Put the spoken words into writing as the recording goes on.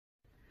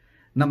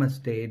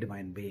Namaste,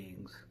 divine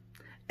beings.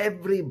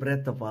 Every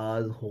breath of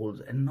ours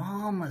holds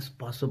enormous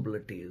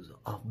possibilities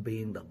of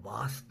being the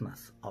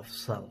vastness of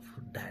self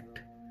that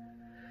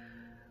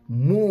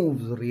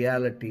moves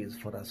realities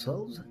for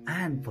ourselves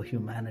and for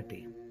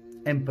humanity.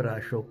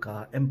 Emperor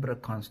Ashoka, Emperor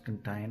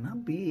Constantine are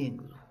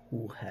beings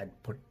who had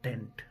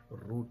potent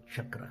root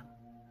chakra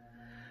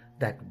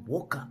that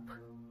woke up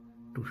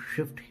to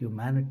shift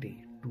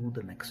humanity to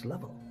the next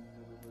level.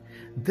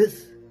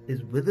 This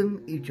is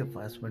within each of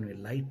us when we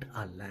light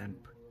our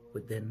lamp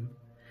within.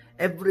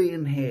 Every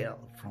inhale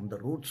from the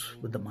roots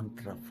with the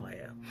mantra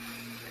fire.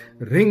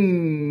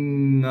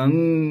 Ring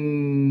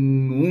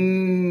ang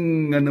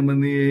ung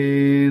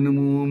anamane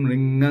namum,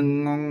 ring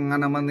ang ung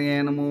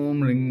anamane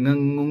namum, ring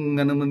ang ung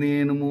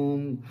anamane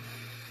namum.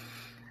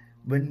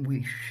 When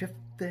we shift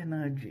the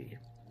energy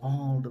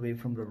all the way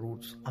from the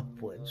roots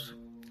upwards,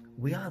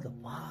 we are the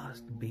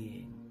vast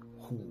being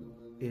who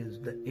is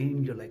the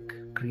angelic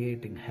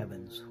creating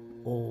heavens.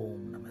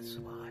 Om Namah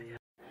Shivaya.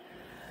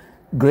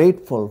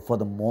 Grateful for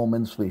the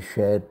moments we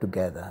shared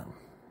together.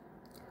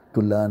 To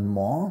learn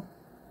more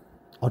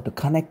or to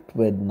connect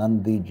with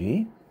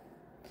Nandiji,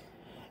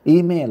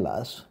 email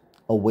us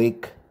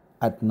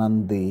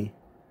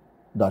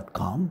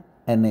awake@nandhi.com,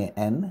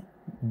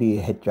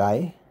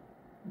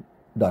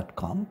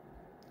 NANDHI.com,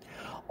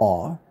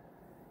 or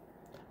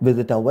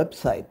visit our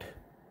website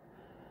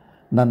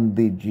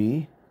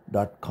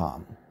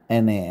nandhiji.com,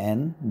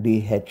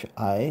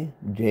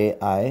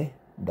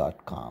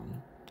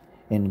 NANDHIJI.com,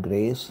 in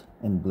grace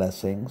and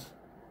blessings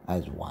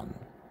as one.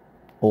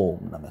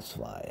 Om Namah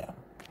Shivaya.